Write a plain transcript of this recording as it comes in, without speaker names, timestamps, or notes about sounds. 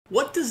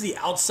What does the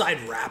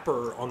outside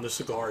wrapper on the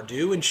cigar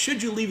do, and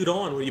should you leave it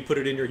on when you put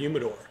it in your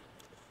humidor?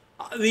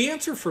 The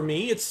answer for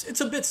me,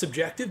 it's a bit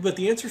subjective, but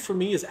the answer for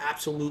me is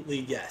absolutely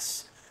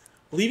yes.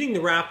 Leaving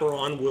the wrapper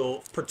on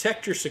will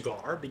protect your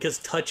cigar because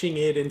touching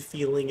it and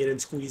feeling it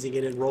and squeezing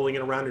it and rolling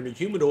it around in your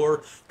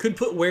humidor could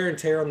put wear and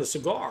tear on the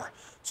cigar.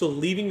 So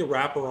leaving the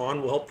wrapper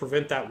on will help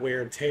prevent that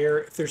wear and tear.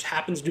 If there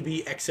happens to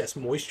be excess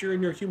moisture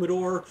in your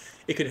humidor,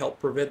 it could help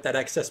prevent that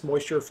excess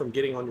moisture from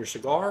getting on your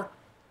cigar.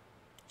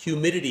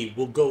 Humidity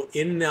will go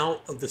in and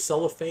out of the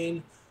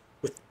cellophane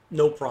with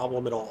no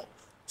problem at all.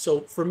 So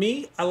for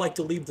me, I like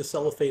to leave the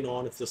cellophane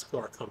on if the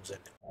cigar comes in.